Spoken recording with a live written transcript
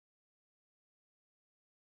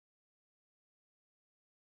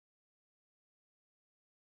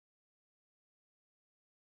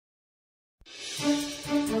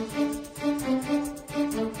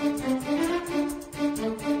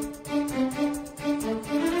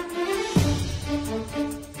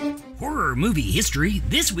Horror movie history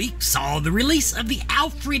this week saw the release of the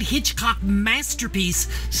Alfred Hitchcock masterpiece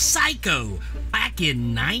Psycho back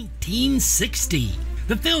in 1960.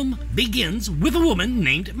 The film begins with a woman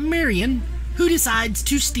named Marion who decides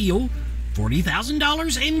to steal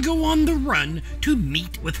 $40,000 and go on the run to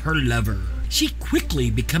meet with her lover. She quickly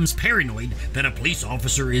becomes paranoid that a police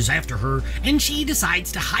officer is after her, and she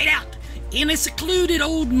decides to hide out in a secluded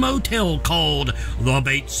old motel called the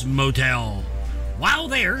Bates Motel. While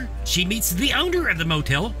there, she meets the owner of the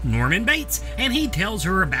motel, Norman Bates, and he tells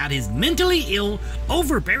her about his mentally ill,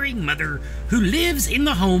 overbearing mother who lives in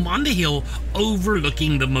the home on the hill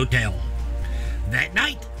overlooking the motel. That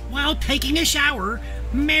night, while taking a shower,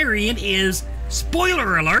 Marion is,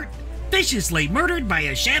 spoiler alert, viciously murdered by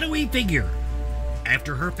a shadowy figure.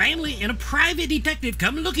 After her family and a private detective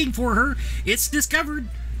come looking for her, it's discovered,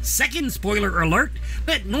 second spoiler alert,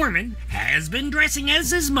 that Norman has been dressing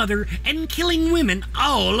as his mother and killing women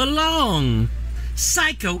all along.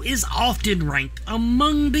 Psycho is often ranked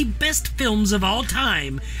among the best films of all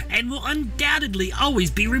time and will undoubtedly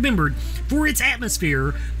always be remembered for its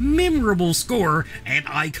atmosphere, memorable score, and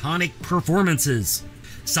iconic performances.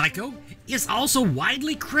 Psycho is also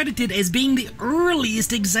widely credited as being the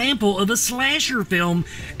earliest example of a slasher film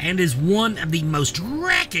and is one of the most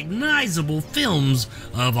recognizable films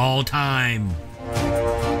of all time.